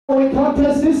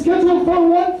Contest is scheduled for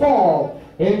one fall.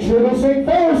 Introducing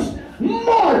first,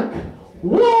 Mark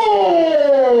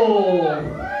Wolf.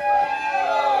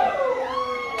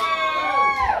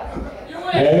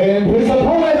 And his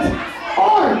opponent,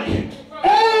 Archangel.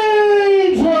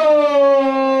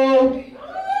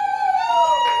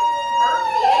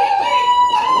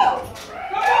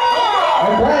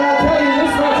 And Brad, I'll tell you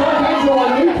this much, Archangel, a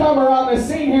newcomer on the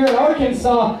scene here in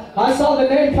Arkansas. I saw the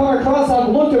name come across, I've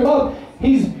looked him up.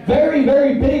 He's very,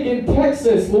 very big in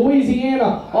Texas,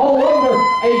 Louisiana, all over.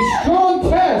 A strong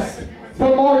test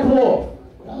for Mark Wolf.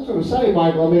 I was going to say,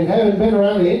 Michael, I mean, having been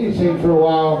around the indie scene for a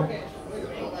while,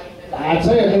 I'd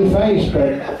say a new face,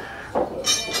 but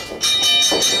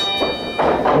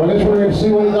well, I guess we're going to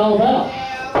see what he's all about.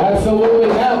 Absolutely.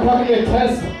 Now coming to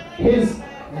test his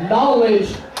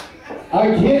knowledge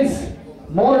against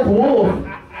Mark Wolf.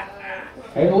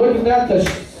 And looking at the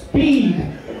speed,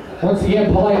 once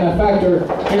again playing a factor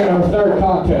in our third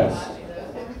contest.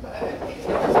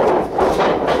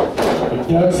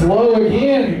 He ducks low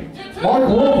again. Mark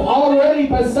Wolf already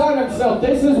beside himself.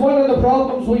 This is one of the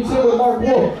problems we see with Mark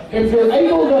Wolf. If you're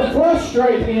able to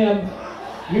frustrate him,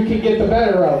 you can get the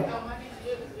better of him.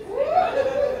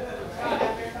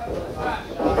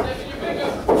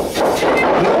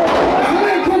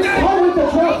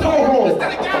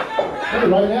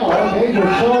 Right now, Archangel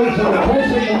showing some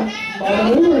impressive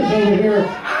maneuvers over here,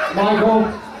 Michael.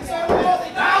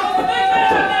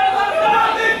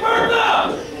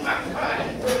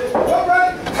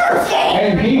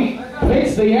 And he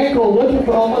picks the ankle, looking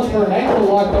for almost for an ankle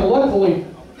lock, but luckily.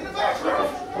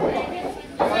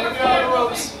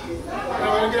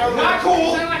 Not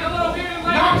cool.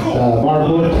 Not cool. Mark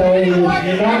Wolf telling you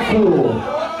you're not cool.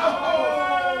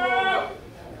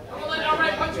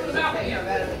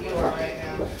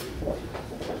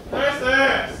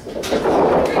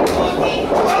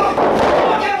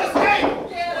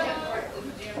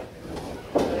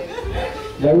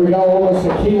 There we go, almost a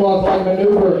key lock-like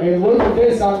maneuver. And look at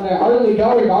this on the early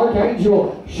going,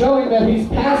 Archangel showing that he's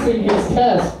passing his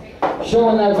test,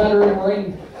 showing that veteran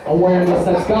ring awareness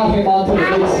that's got him onto the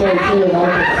big stage here in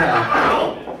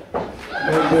Arkansas.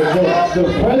 The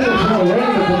presence in the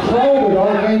ring, the control that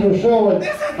Archangel showing,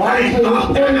 obviously his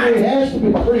pedigree has to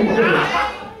be pretty good.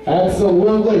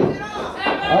 Absolutely.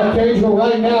 Archangel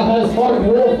right now has Mark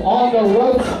Wolf on the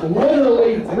ropes,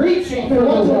 literally reaching for the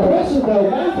What's ropes. impressive though,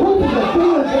 Mark Wolf is a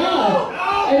bigger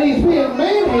guy, and he's being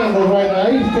manhandled right now.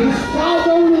 He's slid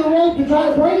over to the rope to try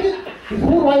to break it. He's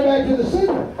pulled right back to the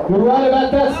center. You're right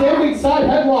about that standing side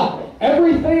headlock.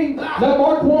 Everything that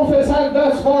Mark Wolf has had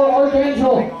thus far,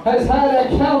 Archangel has had a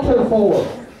counter for.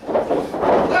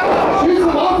 Shoots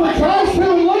him off and tries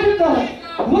to.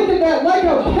 Look at that, like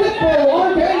a pit bull.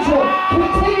 Archangel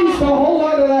continues to hold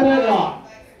on to that headlock.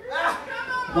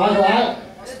 Michael,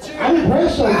 I'm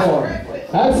impressed so far.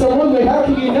 Absolutely. How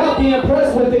can you not be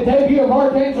impressed with the debut of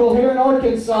Archangel here in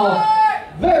Arkansas?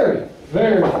 Very,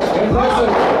 very impressive.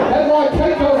 Headlock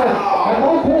takeover, and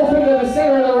Mark Wolf into the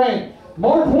center of the ring.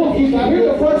 Mark Wolf, you can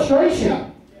hear the frustration.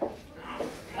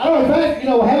 I don't know, in fact,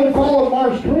 having followed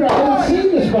Mark's career, I haven't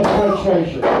seen this much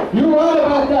frustration. You're right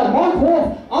about that. Mark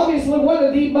Wolf, obviously one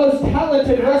of the most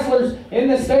talented wrestlers in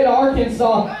the state of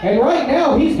Arkansas, and right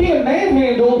now he's being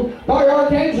manhandled by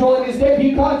Archangel in his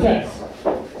debut contest.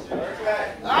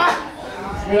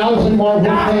 Obviously Mark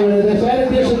Wolf came into this at a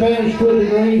disadvantage to a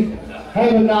degree,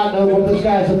 having not known what this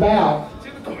guy's about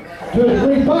to a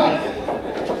degree, but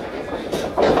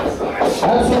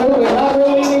absolutely, not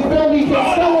really any film you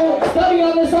can study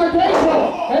on this Archangel,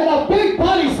 and a big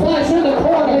body splash in the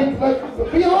corner.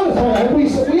 but be honest, man, we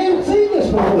haven't seen this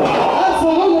before.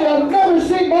 Absolutely, I've never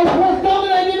seen Mark Wolf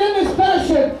dominated in this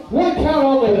fashion. One count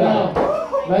only now.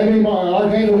 Maybe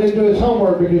Archangel didn't do his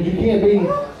homework because you can't be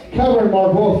covering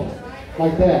Mark Wolf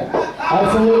like that.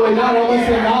 Absolutely not, almost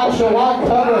a nonchalant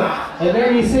cover. And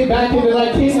there you see back into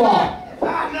that key lock.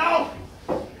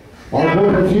 Mark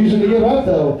Wolf refusing to give up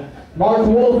though. Mark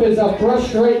Wolf is a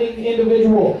frustrating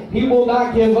individual. He will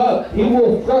not give up. He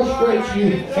will frustrate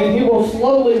you, and he will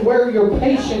slowly wear your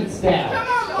patience down.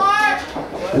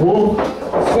 Wolf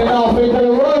spin off into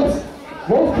the ropes.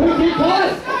 Wolf could get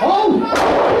caught. Oh,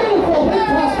 beautiful hip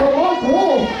toss for Mark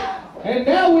Wolf. And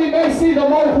now we may see the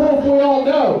Mark Wolf we all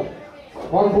know.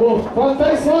 Mark Wolf front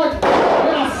face lock and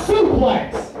a suplex.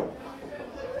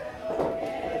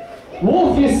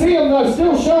 Wolf, you see him though,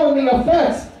 still showing the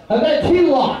effects of that key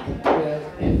lock.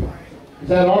 Is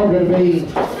that arm going to be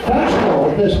functional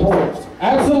at this point?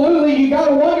 Absolutely, you got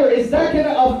to wonder, is that going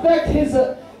to affect his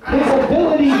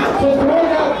ability to throw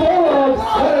that forearm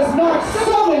that has knocked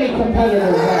so many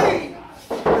competitors out?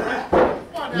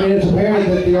 I mean, it's apparent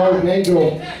that the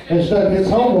Archangel has done his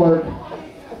homework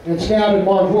and scouted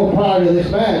Mark Wolf prior to this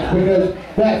match, because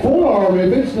that forearm,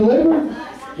 if it's delivered,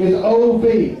 is OV,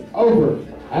 over.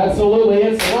 Absolutely,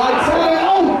 it's lights out.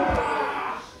 Oh!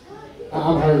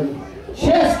 I'm hurt.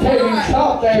 Chest caving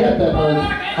chop there. Shit, that hurt.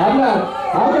 I'm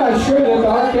not sure that the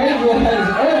Archangel has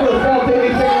ever felt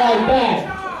anything like that.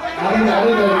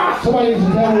 Somebody needs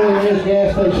to tell me where it is,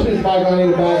 gas station. This bike, I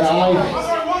need a bag of ice.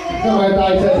 Somebody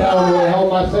ice that down on the way home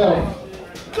myself.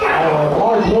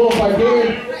 Mark Wolf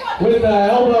again with the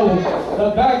elbow, the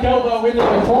back elbow into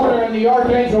the corner, and the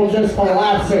Archangel just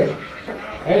collapsing.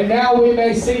 And now we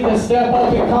may see the step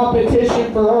up in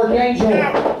competition for Archangel,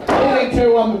 getting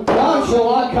to a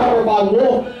nonchalant cover by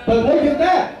Wolf. But look at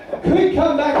that. Could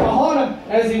come back to haunt him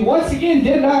as he once again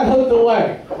did not hook the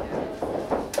leg.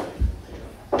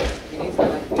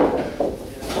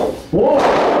 Wolf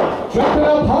jumping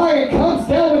up high and comes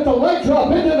down with the leg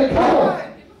drop into the cover.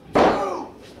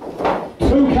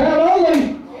 2 count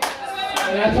only.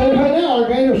 And I tell you right now,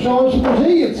 Archangel's showing some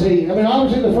resiliency. I mean,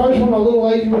 obviously the first one a little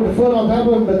lazy with the foot on top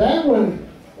of him, but that one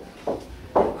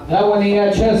he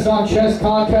had chest on chest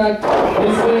contact.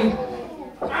 This thing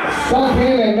sunk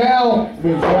in, and now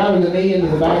he's driving the knee into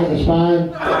the back of the spine.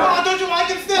 Oh, don't you like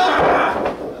it still?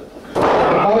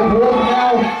 Mark Wolf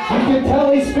now, you can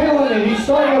tell he's feeling it. He's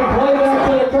starting to play back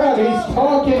to the crowd. He's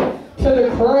talking to the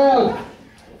crowd,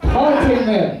 taunting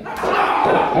them.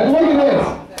 And look at this.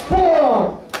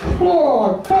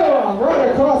 Forearm, right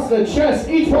across the chest.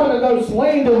 Each one of those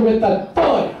landed with a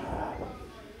thud.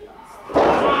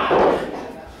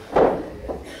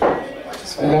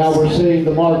 And now we're seeing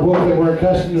the Mark Wolf that we're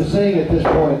accustomed to seeing at this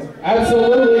point.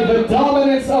 Absolutely, the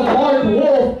dominance of Mark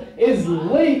Wolf is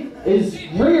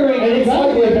rearing And you got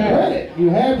to give him credit. You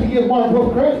have to give Mark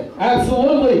Wolf credit.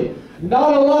 Absolutely.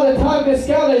 Not a lot of time to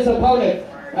scout his opponent.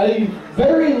 A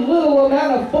very little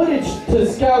amount of footage to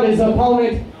scout his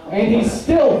opponent, and he's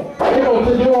still able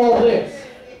to do all this.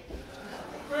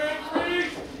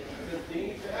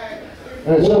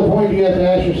 And at some point you have to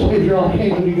ask yourself, if you're on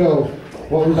Archangel, you go,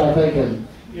 what was I thinking?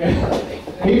 Yeah.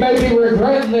 He may be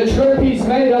regretting the trip he's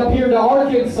made up here to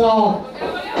Arkansas.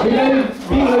 He may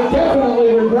be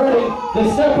definitely regretting the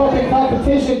step up in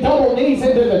competition, double knees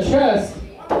into the chest.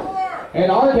 And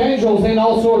Archangel's in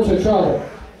all sorts of trouble.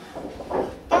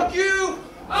 Fuck you!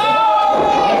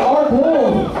 And Mark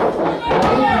Wolf, I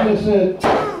think you just said,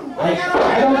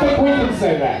 I don't think we can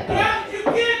say that. You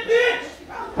can't, bitch!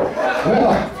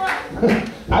 well,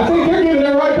 I think you're giving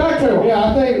it right back to him.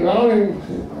 yeah,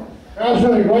 I was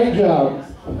doing a great job.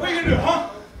 What are you gonna do, huh?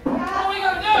 What are we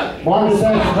gonna do? Mark just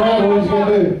asked the crowd what he's going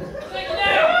to do. Take it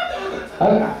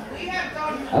down.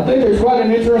 I think there's quite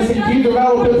an interesting feud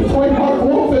developed between Mark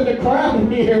Wolf and the crowd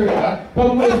here.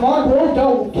 But if Mark Wolf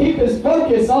don't keep his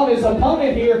focus on his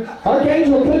opponent here,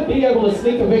 Archangel could be able to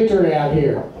sneak a victory out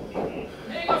here. He ain't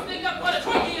gonna sneak up what a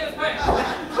Twinkie is, man.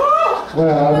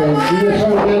 Well, I mean, you just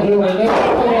heard that doing the next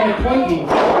thing on a Twinkie.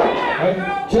 And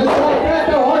just like that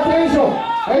though, Archangel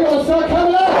able to start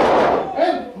coming up.